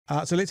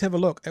So let's have a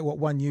look at what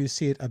One News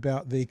said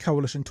about the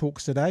coalition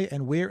talks today,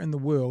 and where in the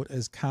world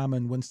is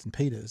Carmen Winston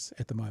Peters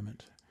at the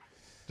moment.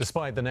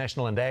 Despite the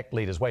National and ACT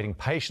leaders waiting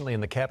patiently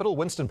in the capital,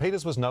 Winston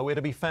Peters was nowhere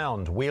to be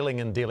found, wheeling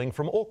and dealing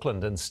from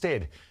Auckland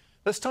instead.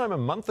 This time a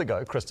month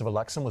ago, Christopher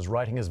Luxon was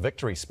writing his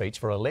victory speech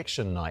for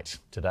election night.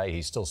 Today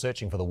he's still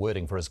searching for the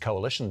wording for his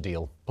coalition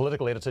deal.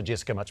 Political editor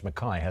Jessica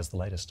Mackay has the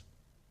latest.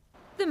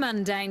 The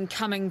mundane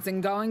comings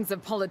and goings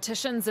of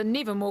politicians are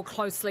never more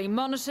closely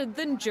monitored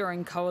than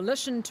during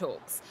coalition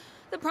talks.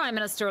 The Prime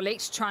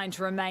Minister-elect trying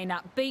to remain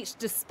upbeat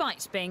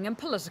despite being in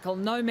political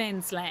no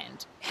man's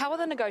land. How are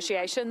the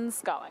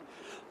negotiations going?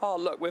 Oh,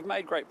 look, we've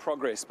made great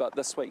progress, but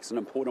this week's an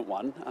important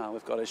one.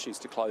 We've got issues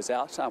to close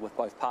out with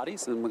both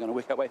parties, and we're going to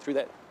work our way through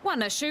that.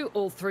 One issue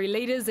all three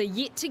leaders are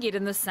yet to get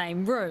in the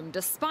same room,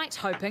 despite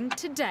hoping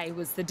today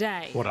was the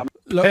day. What a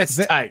piss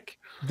take.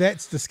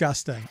 That's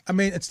disgusting. I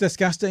mean, it's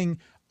disgusting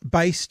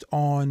based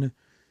on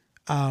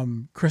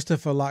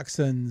Christopher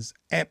Luxon's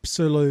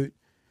absolute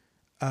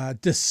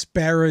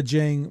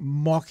disparaging,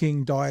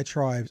 mocking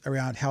diatribes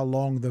around how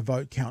long the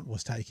vote count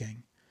was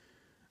taking.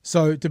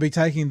 So to be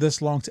taking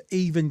this long to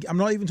even, I'm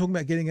not even talking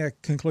about getting a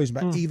conclusion,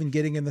 but even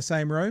getting in the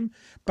same room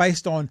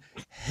based on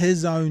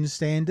his own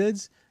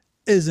standards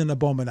is an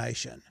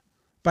abomination.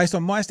 Based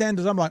on my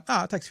standards, I'm like,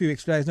 it takes a few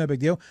extra days, no big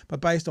deal.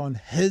 But based on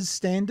his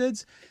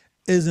standards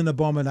is an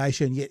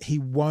abomination, yet he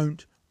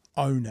won't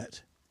own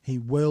it. He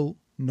will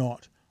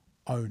not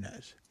own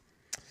it.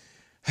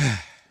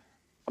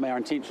 Our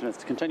intention is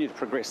to continue to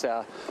progress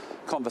our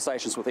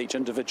conversations with each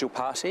individual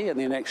party and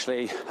then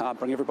actually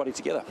bring everybody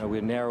together.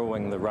 We're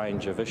narrowing the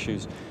range of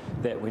issues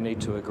that we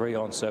need to agree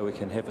on so we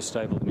can have a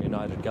stable and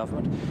united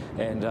government,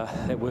 and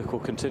that work will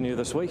continue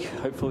this week,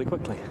 hopefully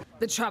quickly.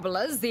 The trouble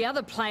is, the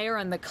other player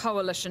in the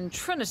coalition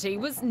trinity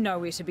was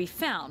nowhere to be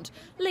found,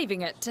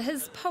 leaving it to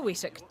his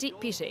poetic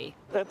deputy.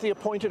 At the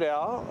appointed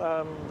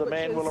hour, the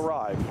man will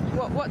arrive.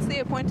 What's the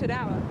appointed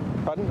hour?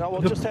 Pardon? No,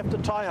 we'll just have to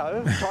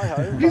tie-ho.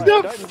 He's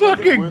not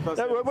fucking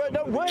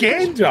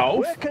Gandalf.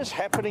 Work is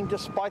happening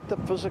despite the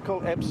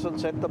physical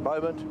absence at the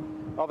moment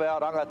of our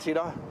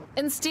rangatira.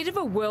 Instead of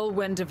a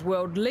whirlwind of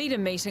world leader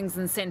meetings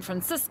in San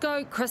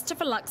Francisco,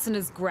 Christopher Luxon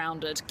is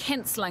grounded,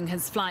 cancelling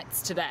his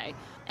flights today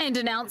and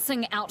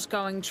announcing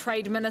outgoing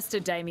Trade Minister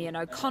Damien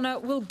O'Connor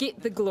will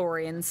get the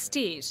glory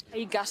instead. Are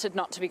you gutted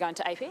not to be going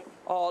to APEC?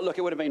 Oh, look,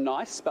 it would have been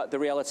nice, but the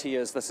reality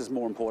is this is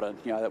more important.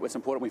 You know, it's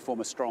important we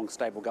form a strong,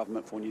 stable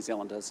government for New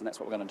Zealanders, and that's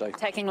what we're going to do.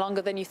 Taking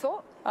longer than you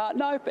thought?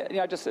 No, but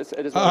it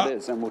is what it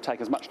is, and we'll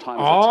take as much time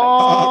as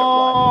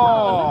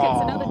Look,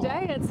 it's another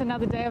day. It's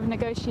another day of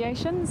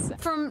negotiations.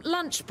 From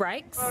lunch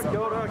breaks Kia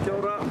ora, kia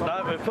ora.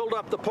 No, we've filled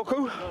up the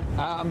puku.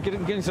 I'm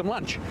getting some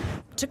lunch.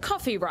 to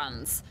coffee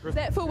runs. Is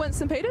that for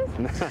Winston Peters?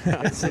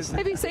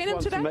 Have you seen him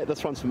today?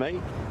 This one's for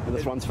me, and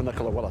this one's for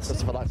Nicola Willis.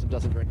 Christopher Luxon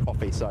doesn't drink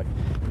coffee, so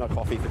no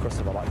coffee for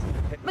Christopher Luxon.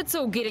 It's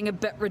all getting a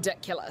bit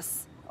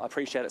ridiculous. I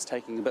appreciate it's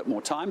taking a bit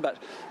more time, but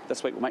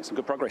this week we'll make some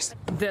good progress.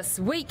 This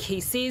week, he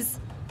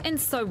says,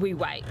 and so we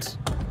wait.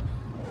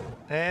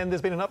 And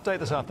there's been an update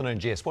this afternoon,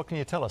 Jess. What can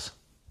you tell us?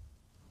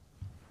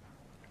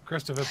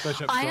 Christopher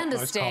Bishop's I got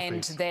understand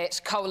most coffees.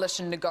 that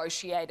coalition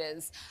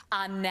negotiators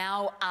are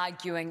now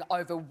arguing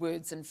over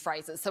words and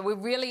phrases. So we're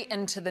really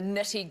into the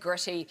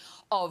nitty-gritty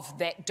of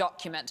that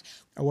document.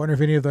 I wonder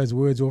if any of those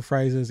words or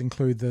phrases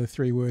include the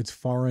three words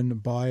foreign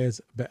buyers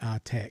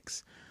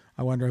tax.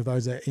 I wonder if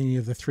those are any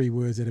of the three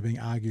words that are being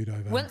argued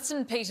over.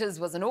 Winston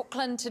Peters was in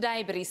Auckland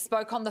today, but he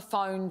spoke on the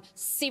phone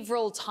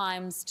several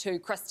times to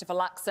Christopher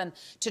Luxon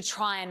to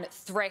try and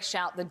thrash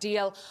out the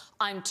deal.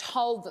 I'm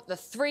told that the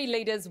three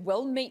leaders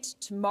will meet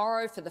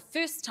tomorrow for the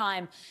first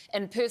time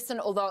in person,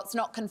 although it's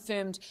not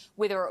confirmed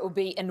whether it will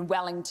be in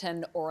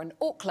Wellington or in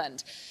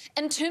Auckland.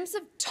 In terms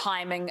of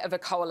timing of a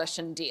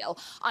coalition deal,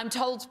 I'm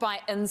told by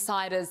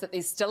insiders that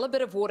there's still a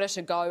bit of water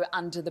to go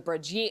under the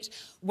bridge yet.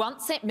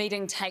 Once that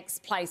meeting takes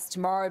place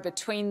tomorrow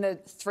between the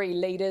three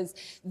leaders,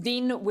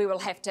 then we will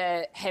have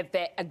to have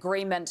that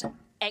agreement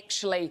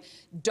actually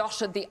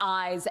dotted the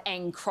I's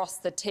and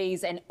crossed the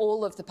T's, and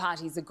all of the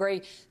parties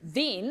agree.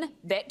 Then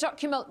that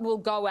document will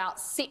go out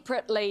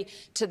separately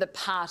to the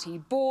party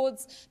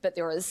boards, but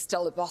there is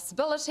still a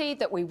possibility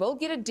that we will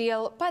get a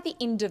deal by the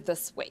end of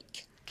this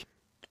week.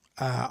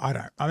 I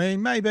don't. I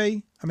mean,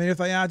 maybe. I mean, if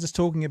they are just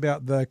talking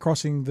about the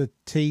crossing the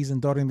T's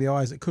and dotting the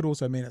I's, it could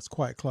also mean it's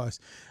quite close.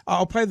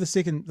 I'll play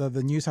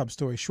the News Hub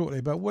story shortly,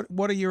 but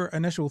what are your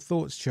initial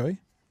thoughts, Chewy?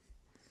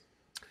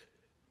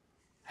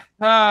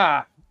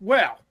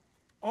 Well,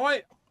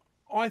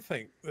 I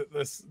think that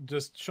this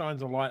just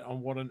shines a light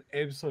on what an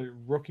absolute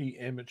rookie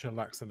amateur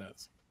Luxon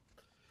is.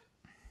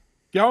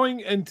 Going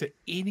into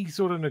any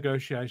sort of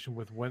negotiation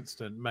with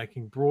Winston,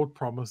 making broad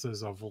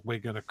promises of we're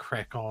going to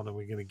crack on and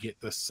we're going to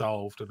get this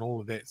solved and all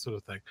of that sort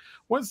of thing.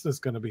 Winston's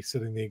going to be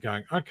sitting there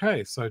going,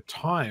 okay, so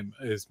time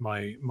is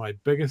my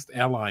biggest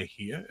ally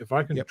here. If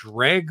I can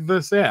drag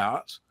this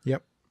out,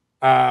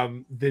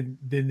 then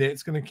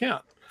that's going to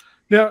count.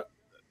 Now,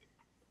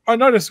 I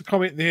noticed a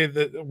comment there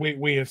that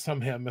we have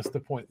somehow missed the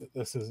point that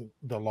this isn't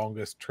the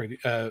longest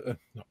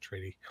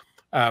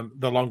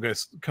the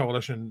longest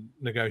coalition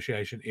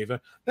negotiation ever.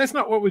 That's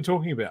not what we're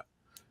talking about.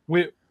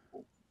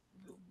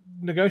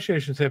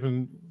 Negotiations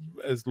happen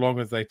as long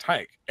as they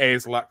take,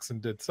 as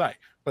Luxon did say.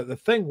 But the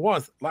thing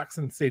was,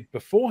 Luxon said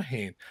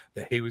beforehand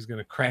that he was going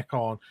to crack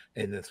on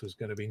and this was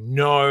going to be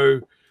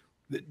no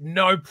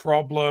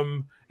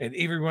problem and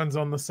everyone's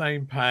on the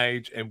same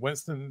page. And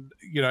Winston,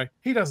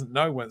 he doesn't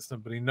know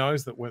Winston, but he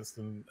knows that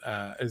Winston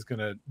is going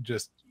to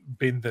just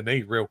bend the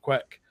knee real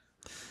quick.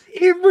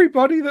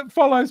 Everybody that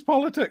follows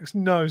politics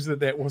knows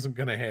that wasn't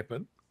going to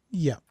happen.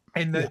 Yeah.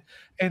 And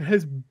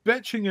his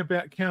bitching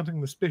about counting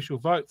the special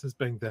votes as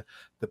being the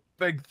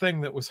big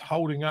thing that was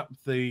holding up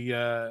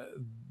the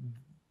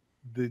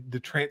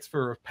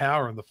transfer of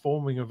power and the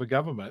forming of a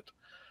government.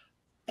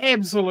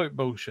 Absolute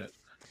bullshit.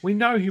 We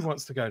know he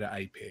wants to go to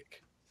APEC.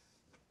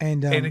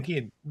 And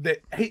again, that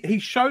he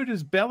showed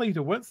his belly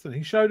to Winston.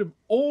 He showed him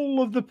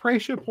all of the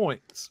pressure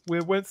points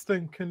where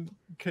Winston can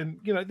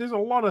there's a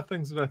lot of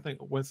things that I think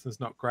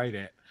Winston's not great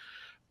at.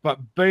 But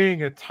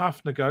being a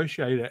tough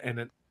negotiator and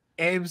an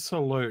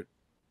absolute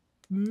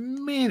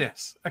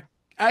menace, an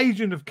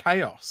agent of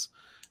chaos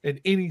in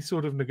any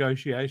sort of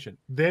negotiation,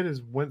 that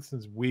is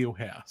Winston's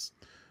wheelhouse.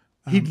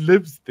 He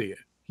lives there.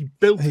 He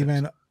built it.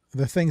 Man,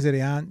 the things that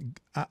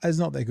he is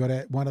not that good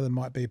at, one of them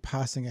might be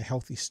passing a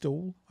healthy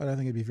stool. I don't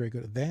think he'd be very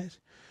good at that.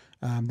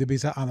 There'd be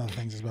some other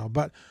things as well.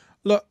 But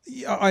look,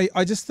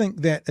 I just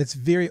think that it's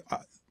very...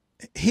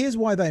 here's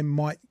why they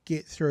might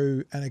get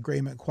through an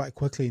agreement quite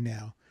quickly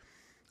now.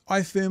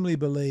 I firmly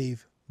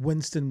believe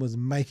Winston was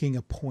making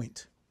a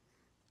point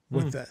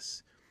with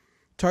this.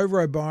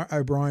 Tova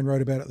O'Brien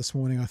wrote about it this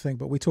morning, I think,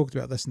 but we talked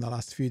about this in the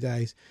last few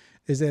days,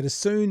 is that as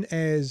soon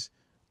as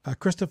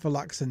Christopher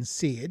Luxon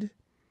said,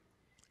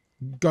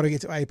 got to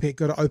get to APEC,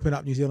 got to open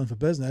up New Zealand for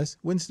business,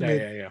 Winston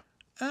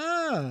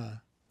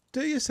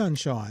do you,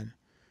 sunshine?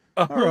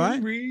 All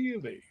right.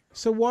 Really?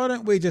 So why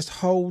don't we just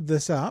hold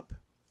this up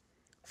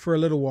for a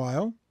little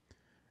while,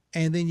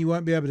 and then you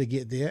won't be able to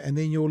get there, and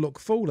then you'll look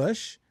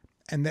foolish.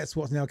 And that's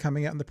what's now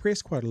coming out in the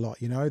press quite a lot,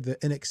 the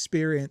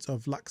inexperience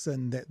of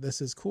Luxon that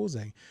this is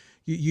causing.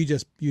 You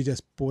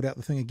just brought out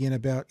the thing again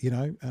about,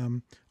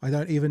 I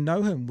don't even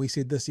know him. We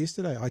said this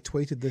yesterday. I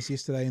tweeted this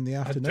yesterday in the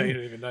afternoon. I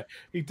don't even know.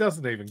 He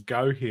doesn't even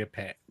go here,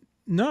 Pat.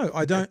 No,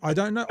 I don't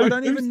know. I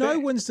don't even know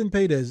Winston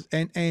Peters.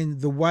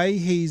 And the way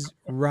he's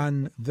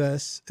run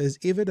this is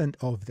evident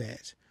of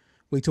that.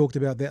 We talked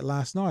about that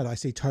last night. I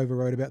see Tova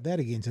wrote about that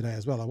again today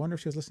as well. I wonder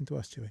if she was listening to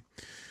us, Chewie.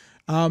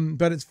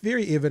 But it's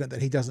very evident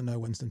that he doesn't know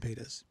Winston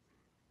Peters,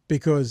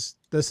 because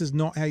this is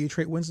not how you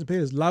treat Winston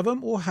Peters. Love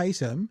him or hate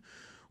him,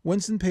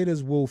 Winston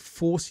Peters will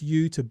force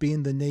you to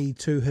bend the knee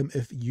to him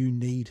if you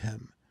need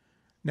him.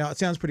 Now, it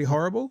sounds pretty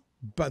horrible,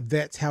 but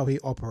that's how he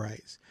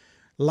operates.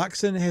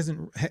 Luxon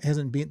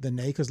hasn't bent the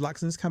knee because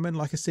Luxon's come in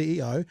like a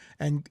CEO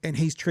and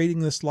he's treating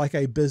this like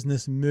a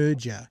business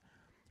merger.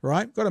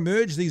 Right? We've got to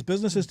merge these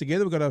businesses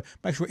together. We've got to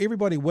make sure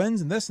everybody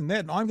wins and this and that,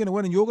 and I'm going to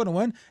win and you're going to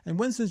win. And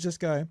Winston's just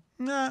going,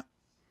 nah,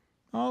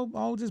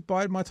 I'll just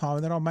bide my time,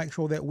 and then I'll make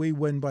sure that we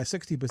win by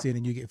 60%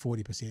 and you get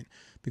 40%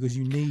 because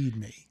you need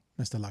me,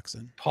 Mr.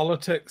 Luxon.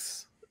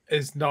 Politics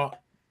is not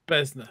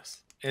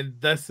business, and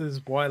this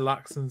is why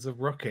Luxon's a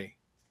rookie.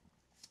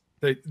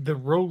 The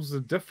rules are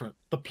different.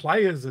 The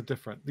players are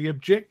different. The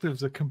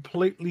objectives are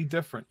completely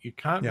different. You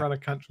can't run a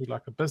country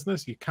like a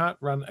business. You can't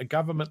run a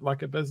government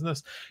like a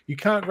business. You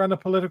can't run a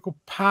political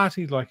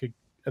party like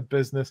a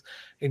business,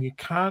 and you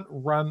can't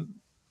run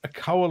a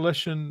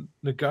coalition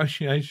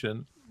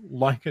negotiation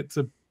like it's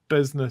a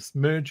business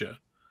merger.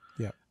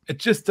 Yeah, it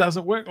just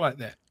doesn't work like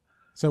that.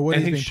 So what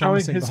he's been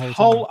showing his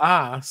whole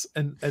ass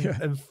and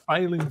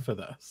failing for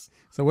this.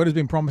 So what he's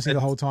been promising the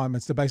whole time,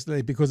 it's to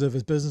basically, because of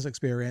his business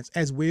experience,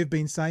 as we've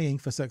been saying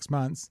for 6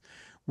 months,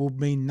 will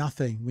mean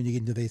nothing when you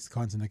get into these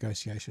kinds of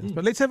negotiations.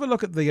 But let's have a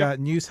look at the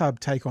News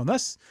Hub take on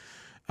this.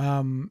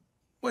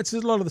 Which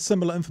is a lot of the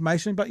similar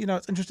information, but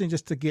it's interesting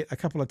just to get a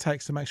couple of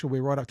takes to make sure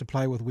we're right up to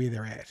play with where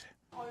they're at.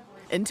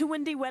 Into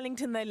windy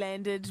Wellington they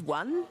landed.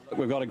 1.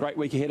 We've got a great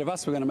week ahead of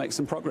us. We're going to make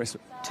some progress.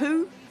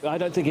 2. I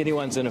don't think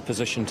anyone's in a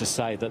position to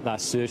say that they're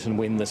certain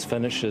when this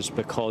finishes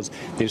because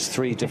there's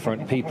 3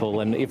 different people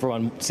and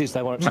everyone says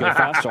they want it to go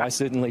faster. I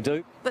certainly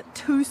do. But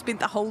 2 spent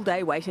the whole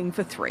day waiting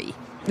for 3.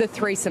 The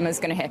threesome is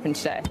going to happen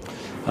today.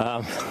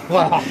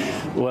 Well,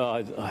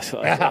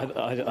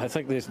 I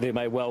think there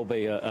may well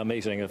be a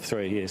meeting of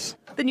 3, yes.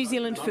 The New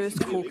Zealand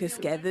First Caucus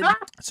gathered.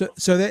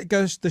 So that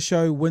goes to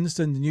show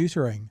Winston's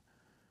neutering.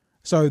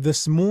 So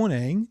this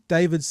morning,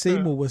 David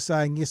Seymour was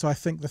saying, yes, I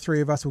think the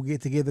 3 of us will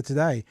get together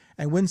today.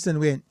 And Winston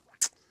went,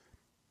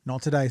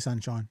 not today,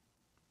 sunshine.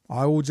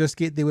 I will just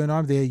get there when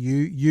I'm there.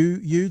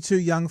 You 2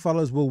 young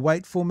fellas will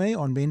wait for me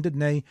on bended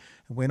knee.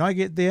 And when I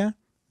get there,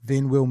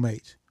 then we'll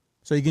meet.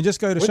 So you can just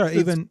go to show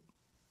even...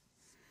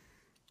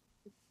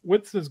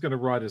 Winston's going to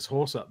ride his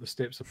horse up the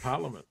steps of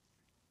Parliament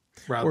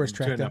rather than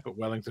turn up at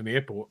Wellington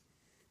Airport.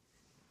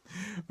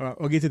 All right,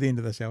 we'll get to the end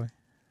of this, shall we?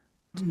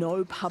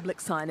 No public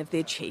sign of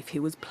their chief,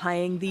 who was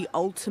playing the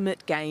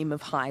ultimate game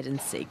of hide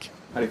and seek.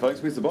 Hey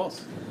folks, where's the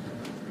boss?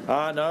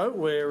 No,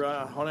 we're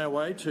on our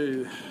way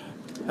to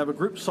have a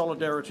group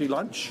solidarity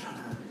lunch.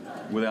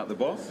 Without the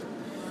boss?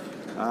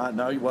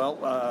 No,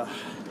 well,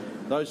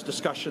 those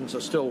discussions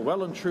are still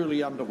well and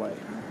truly underway.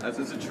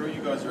 Is it true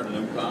you guys are in an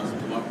impasse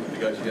at the moment with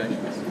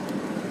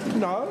negotiations?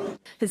 No.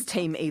 His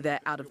team either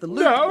out of the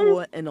loop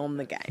or in on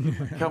the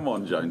game. Come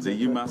on, Jonesy,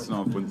 you must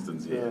know if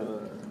Winston's here.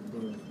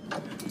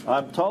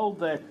 I'm told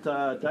that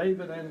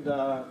David and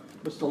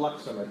Mr.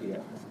 Luxon are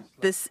here.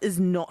 This is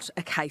not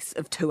a case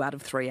of 2 out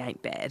of 3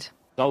 ain't bad.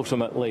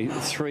 Ultimately,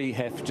 3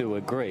 have to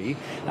agree,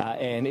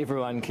 and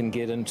everyone can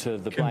get into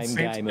the blame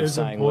game of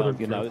saying, well,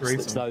 you know,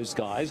 it's those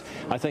guys.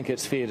 I think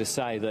it's fair to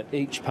say that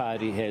each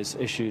party has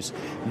issues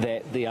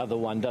that the other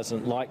one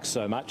doesn't like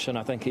so much, and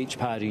I think each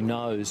party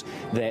knows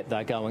that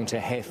they're going to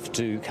have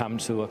to come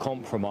to a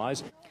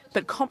compromise.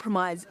 But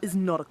compromise is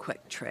not a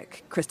quick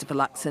trick. Christopher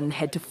Luxon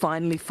had to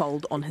finally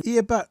fold on his...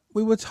 Yeah, but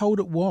we were told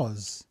it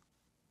was.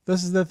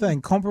 This is the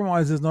thing.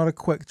 Compromise is not a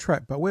quick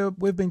trick, but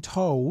we've been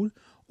told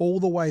all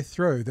the way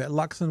through that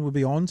Luxon would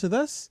be on to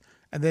this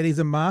and that he's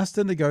a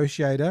master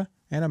negotiator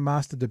and a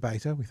master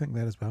debater. We think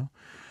that as well.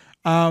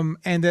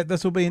 And that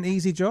this will be an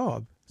easy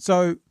job.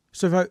 So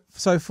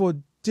for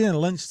Dina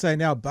Lynch to say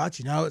now, but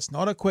you know, it's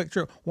not a quick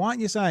trick. Why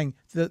aren't you saying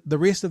the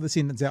rest of the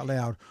sentence out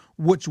loud,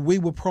 which we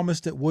were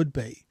promised it would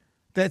be?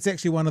 That's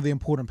actually one of the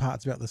important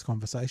parts about this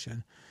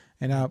conversation.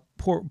 And our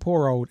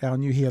our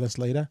new hairless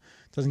leader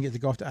doesn't get to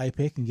go off to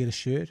APEC and get a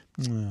shirt.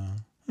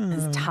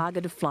 His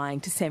target of flying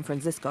to San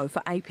Francisco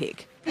for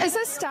APEC. Is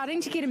this starting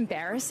to get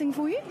embarrassing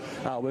for you?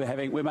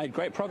 We made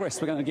great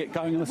progress. We're going to get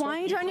going in this.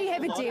 Why don't you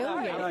have a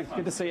deal yet?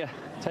 Good to see you.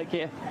 Take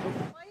care.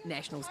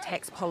 National's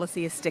tax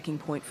policy a sticking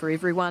point for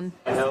everyone.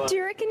 Do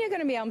you reckon you're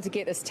going to be able to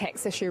get this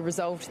tax issue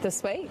resolved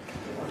this week?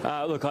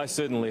 Look, I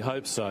certainly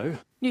hope so.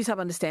 News Hub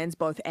understands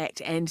both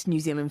ACT and New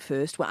Zealand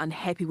First were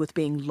unhappy with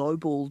being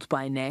lowballed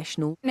by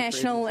National.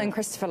 National and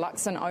Christopher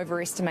Luxon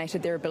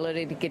overestimated their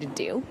ability to get a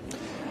deal.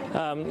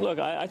 Look,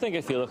 I think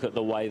if you look at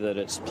the way that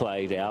it's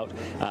played out,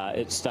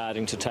 it's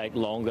starting to take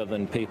longer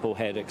than people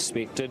had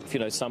expected. You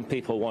know, some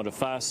people want a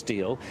fast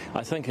deal.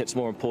 I think it's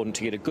more important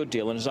to get a good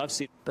deal, and as I've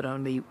said... But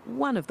only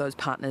one of those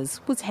partners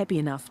was happy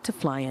enough to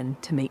fly in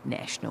to meet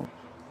National.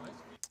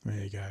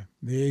 There you go.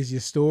 There's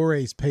your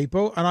stories,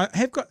 people. And I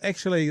have got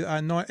actually,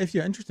 if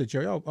you're interested,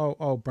 Jerry,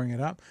 I'll bring it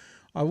up.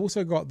 I've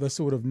also got the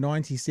sort of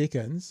 90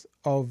 seconds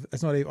of,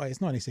 it's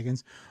 90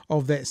 seconds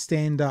of that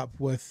stand up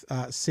with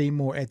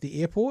Seymour at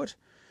the airport.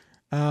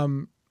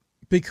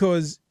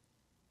 Because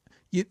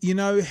you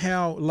know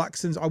how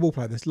I will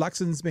play this.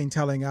 Luxon's been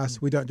telling us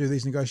we don't do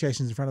these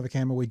negotiations in front of a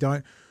camera. We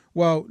don't.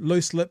 Well,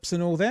 loose lips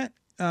and all that.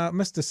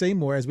 Mr.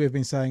 Seymour, as we've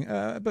been saying,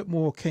 a bit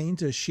more keen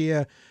to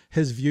share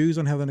his views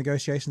on how the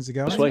negotiations are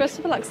going. Is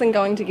Christopher Luxon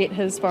going to get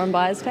his foreign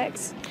buyers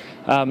tax?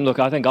 Look,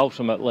 I think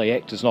ultimately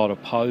ACT is not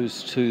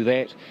opposed to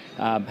that.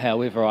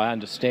 However, I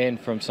understand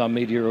from some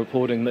media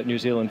reporting that New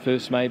Zealand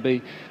First may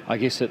be. I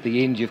guess at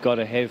the end you've got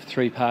to have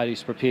 3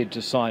 parties prepared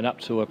to sign up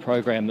to a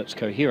program that's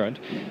coherent,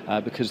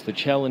 because the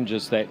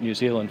challenges that New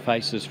Zealand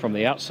faces from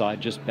the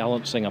outside, just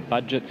balancing a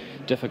budget,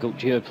 difficult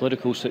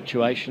geopolitical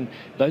situation,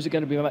 those are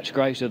going to be much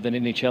greater than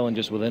any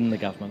challenges within the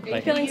government. Are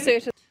you feeling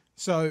certain?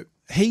 So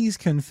he's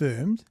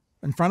confirmed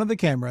in front of the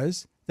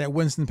cameras that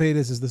Winston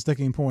Peters is the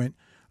sticking point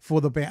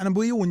for the ban. And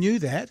we all knew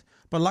that,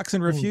 but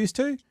Luxon refused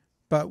to.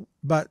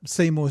 But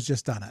Seymour's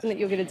just done it. That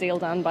you'll get a deal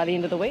done by the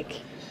end of the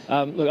week?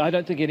 Look, I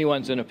don't think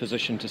anyone's in a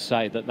position to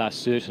say that they're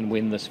certain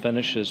when this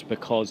finishes,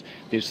 because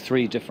there's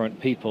 3 different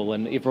people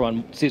and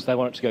everyone says they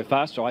want it to go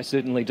faster. I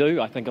certainly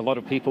do. I think a lot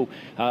of people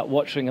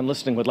watching and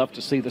listening would love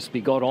to see this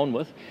be got on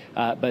with.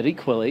 But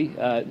equally,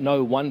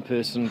 no one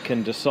person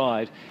can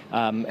decide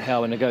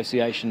how a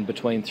negotiation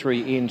between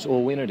 3 ends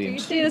or when it ends. Do you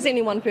see there's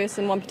any one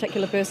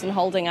particular person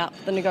holding up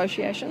the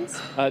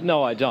negotiations?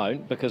 No, I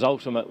don't, because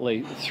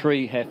ultimately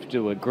 3 have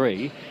to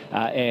agree,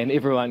 and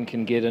everyone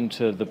can get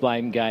into the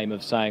blame game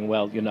of saying,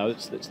 well, you know,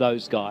 it's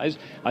those guys.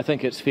 I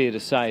think it's fair to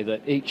say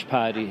that each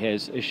party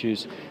has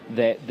issues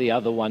that the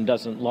other one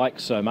doesn't like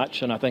so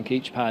much, and I think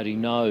each party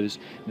knows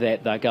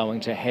that they're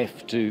going to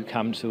have to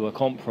come to a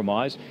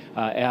compromise.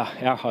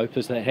 Our hope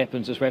is that it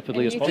happens as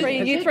rapidly as possible.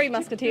 You 3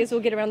 musketeers will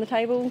get around the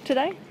table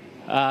today?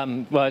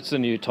 Well, it's a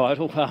new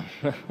title.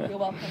 You're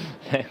welcome.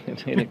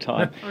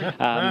 Anytime.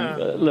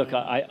 Look,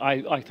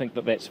 I think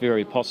that that's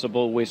very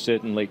possible. We're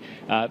certainly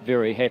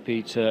very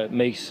happy to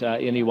meet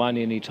anyone,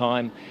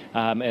 anytime,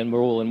 and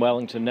we're all in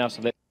Wellington now.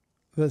 So that.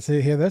 Let's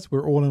hear this.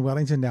 We're all in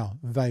Wellington now.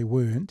 They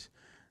weren't.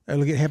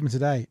 Look, it happened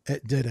today.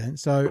 It didn't.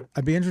 So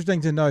it'd be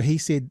interesting to know. He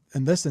said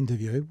in this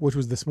interview, which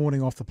was this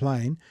morning off the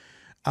plane,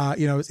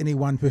 is any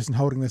one person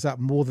holding this up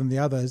more than the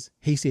others?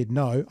 He said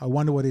no. I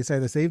wonder what he'd say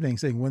this evening,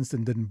 seeing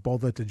Winston didn't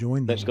bother to join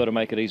them. That's got to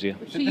make it easier.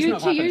 To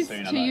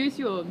use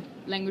your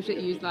language that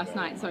you used last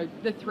night, so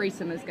the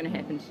threesome is going to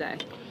happen today.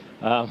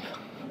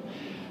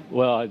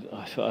 Well,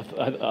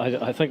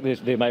 I think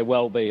there may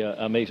well be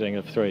a meeting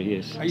of 3,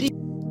 yes.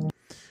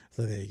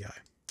 So there you go.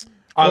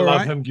 I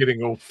love him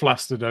getting all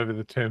flustered over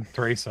the term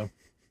threesome.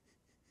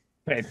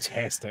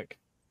 Fantastic.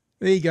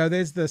 There you go.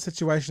 There's the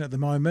situation at the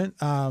moment.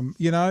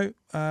 The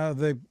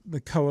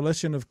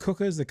coalition of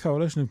cookers, the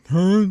coalition of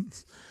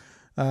parents,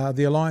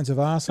 The Alliance of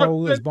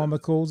Arsehole, as Bomber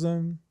calls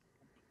them.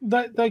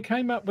 They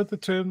came up with the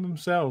term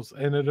themselves,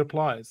 and it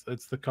applies.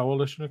 It's the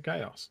Coalition of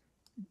Chaos.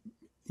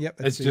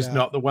 Yep. It's just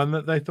not the one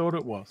that they thought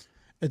it was.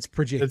 It's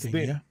projecting,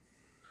 yeah.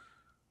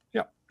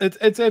 Yeah,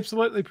 it's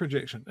absolutely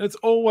projection. It's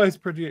always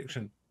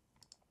projection.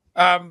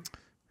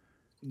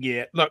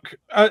 Yeah, look,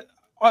 I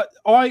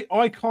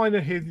kind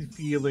of have the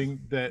feeling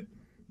that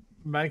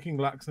making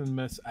Luxon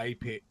miss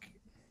APEC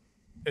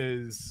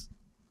is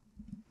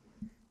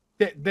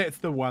that's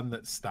the one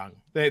that stung.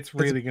 That's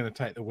really going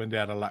to take the wind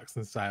out of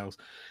Luxon's sails.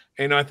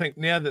 And I think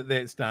now that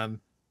that's done,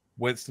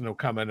 Winston will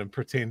come in and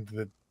pretend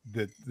that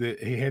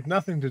he had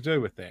nothing to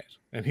do with that,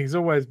 and he's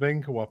always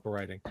been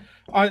cooperating.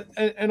 I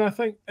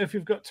think if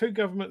you've got two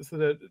governments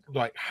that are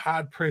like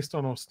hard pressed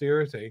on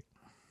austerity,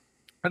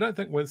 I don't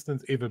think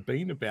Winston's ever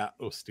been about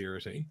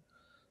austerity.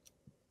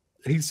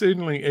 He's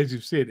certainly, as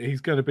you've said,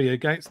 he's going to be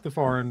against the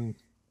foreign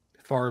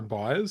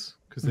buyers,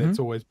 because that's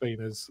always been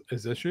his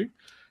issue.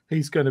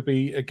 He's going to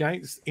be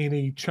against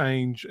any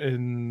change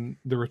in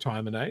the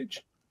retirement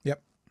age.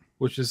 Yep.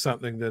 Which is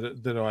something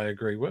that I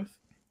agree with.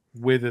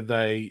 Whether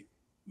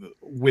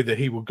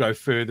he will go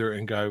further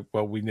and go,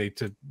 well, we need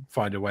to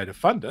find a way to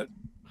fund it,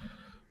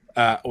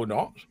 or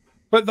not.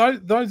 But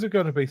those are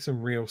going to be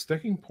some real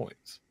sticking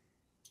points.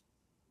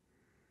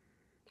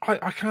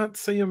 I can't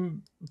see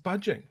him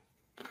budging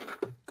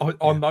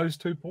on those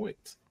 2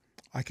 points.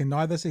 I can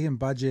neither see him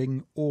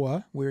budging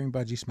or wearing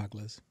budgie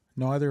smugglers.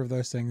 Neither of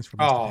those things. From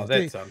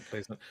that's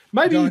unpleasant.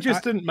 Maybe he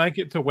just didn't make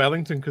it to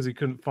Wellington because he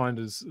couldn't find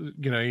his.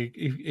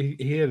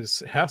 He had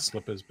his house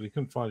slippers, but he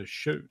couldn't find his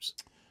shoes.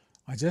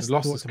 I just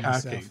lost thought his to car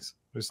myself, keys,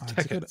 his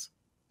tickets.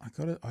 I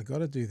got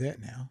to do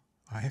that now.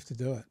 I have to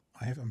do it.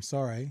 I'm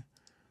sorry.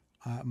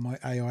 My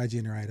AI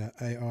generator.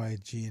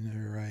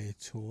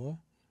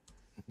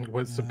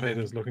 Winston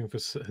Peters looking for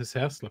his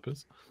house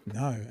slippers.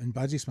 No, and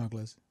budgie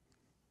smugglers.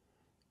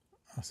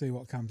 I'll see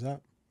what comes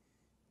up.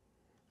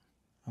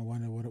 I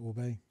wonder what it will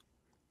be.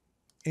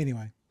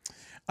 Anyway,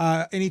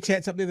 any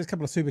chats up there? There's a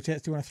couple of super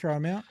chats. Do you want to throw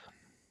them out?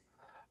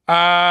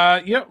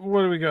 Yep.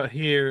 What do we got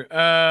here?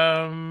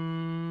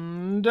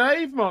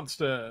 Dave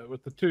Monster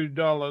with the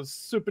 $2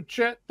 super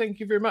chat. Thank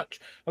you very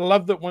much. I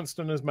love that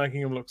Winston is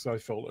making him look so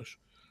foolish.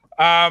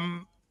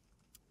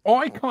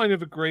 I kind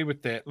of agree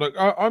with that. Look,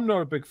 I'm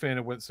not a big fan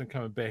of Winston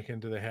coming back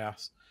into the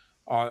house.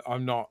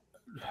 I'm not.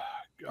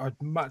 I'd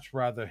much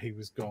rather he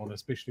was gone,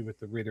 especially with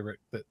the rhetoric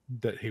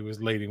that he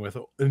was leading with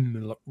in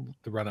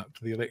the run-up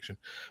to the election.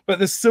 But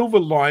the silver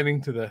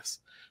lining to this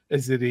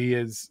is that he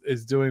is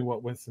doing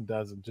what Winston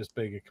does and just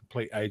being a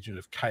complete agent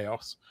of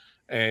chaos,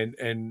 and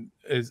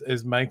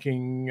is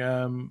making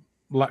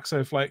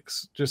Luxo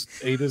Flakes just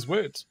eat his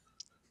words.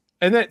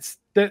 And that's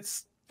a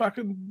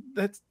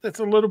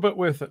little bit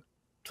worth it.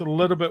 It's a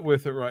little bit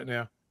worth it right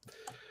now.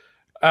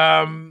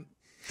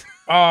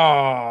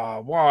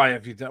 Why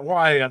have you done?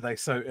 Why are they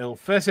so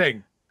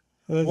ill-fitting?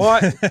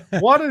 What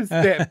is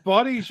that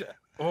body?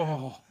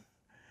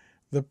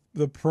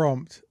 The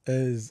prompt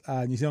is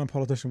New Zealand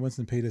politician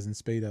Winston Peters in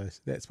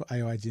Speedos. That's what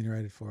AI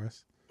generated for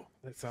us.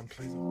 That's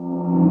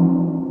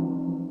unpleasant.